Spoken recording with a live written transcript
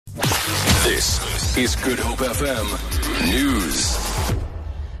This is Good Hope FM News.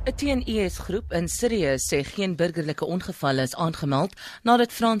 'n Teen I.S groep in Sirië sê geen burgerlike ongevalle is aangemeld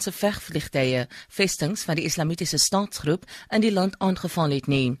nadat Franse vegvliegtuie, vestings van die Islamitiese Staat groep in die land aangeval het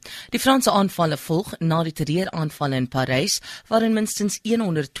nie. Die Franse aanvalle volg na die terreuraanvalle in Parys, waarin minstens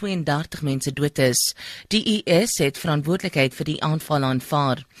 132 mense dood is. Die I.S het verantwoordelikheid vir die aanvalle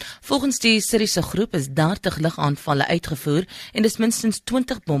aanvaar. Volgens die Siriëse groep is 30 lugaanvalle uitgevoer en is minstens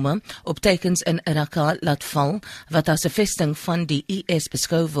 20 bomme op teikens in Raqqa laat val, wat as 'n vesting van die I.S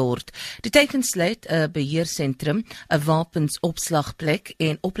beskou word. Die teikens sluit 'n beheersentrum, 'n wapensopslagplek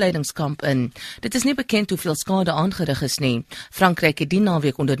en opleidingskamp in. Dit is nie bekend hoeveel skade aangerig is nie. Frankryk het die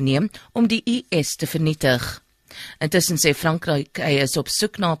naweek onderneem om die I.S te vernietig. Intussen sê Frankryk hy is op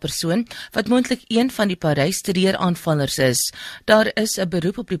soek na 'n persoon wat moontlik een van die Parys terreuraanvallers is. Daar is 'n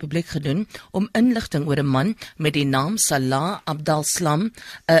beroep op die publiek gedoen om inligting oor 'n man met die naam Salah Abdeslam,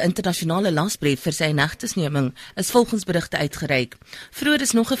 'n internasionale lasbrief vir sy inhegtenisneming, is volgens berigte uitgereik. Vroeër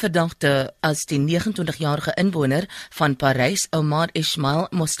is nog 'n verdagte as die 29-jarige inwoner van Parys, Omar Ismail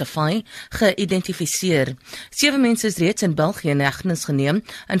Mostafai, geïdentifiseer. 7 mense is reeds in België in hegtenis geneem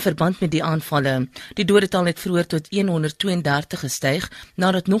in verband met die aanvalle. Die dodetal het vroeër tot 132 gestyg,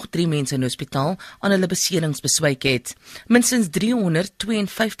 nadat nog 3 mense in hospitaal aan hulle beserings beswyk het. Minstens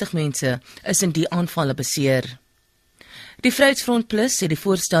 352 mense is in die aanvalle beseer. Die Vryheidsfront Plus het die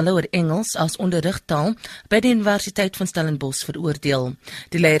voorstelle oor Engels as onderrigtaal by die Universiteit van Stellenbosch veroordeel.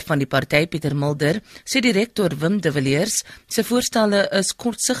 Die leier van die party, Pieter Mulder, sê die rektor Wim de Villiers se voorstelle is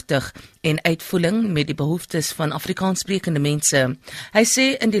kortsigtig en uitvoering met die behoeftes van Afrikaanssprekende mense. Hy sê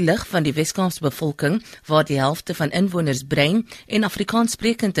in die lig van die Weskaapse bevolking, waar die helfte van inwoners brein en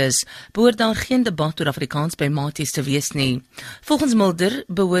Afrikaanssprekend is, behoort daar geen debat oor Afrikaans by maties te wees nie. Volgens Mulder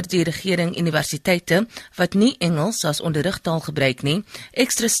behoort die regering universiteite wat nie Engels as onderrigtaal gebruik nie,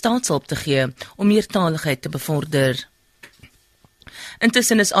 ekstra staatshulp te gee om meertaligheid te bevorder.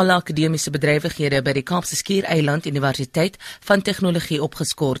 Intussen is alle akademiese bedrywighede by die Kaapse Skiereiland Universiteit van Tegnologie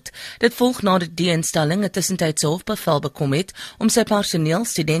opgeskort. Dit volg nadat die instelling 'n tussentydse hofbevel bekom het om sy personeel,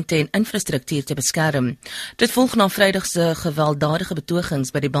 studente en infrastruktuur te beskerm. Dit volg na Vrydag se gewelddadige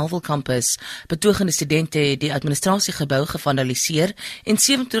betogings by die Bellville kampus. Betogende studente het die administrasiegebou gevandaliseer en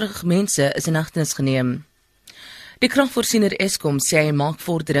 27 mense is in hegtenis geneem. Die kragvoorsiener Eskom sê hy maak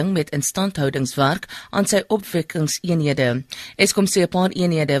vordering met instandhoudingswerk aan sy opwekkingseenhede. Eskom sê 'n paar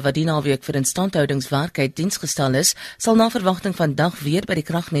eenhede wat die naweek vir instandhoudingswerk uit diens gestel is, sal na verwagting vandag weer by die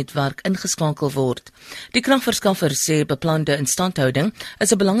kragnetwerk ingeskakel word. Die kragverskaffer sê beplande instandhouding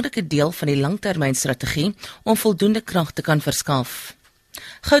is 'n belangrike deel van die langtermynstrategie om voldoende krag te kan verskaf.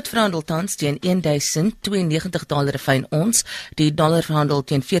 Goud verhandel tans teen $1,092 'n fyn ons, die dollar verhandel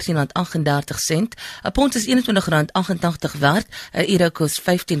teen R14.38, 'n pond is R21.88 werd, 'n euro kos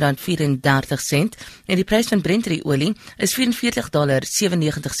R15.34 en die prys van Brent-olie is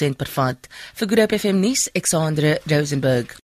 $44.97 per vat. Vir Good Hope FM nuus, Alexandre Rosenberg.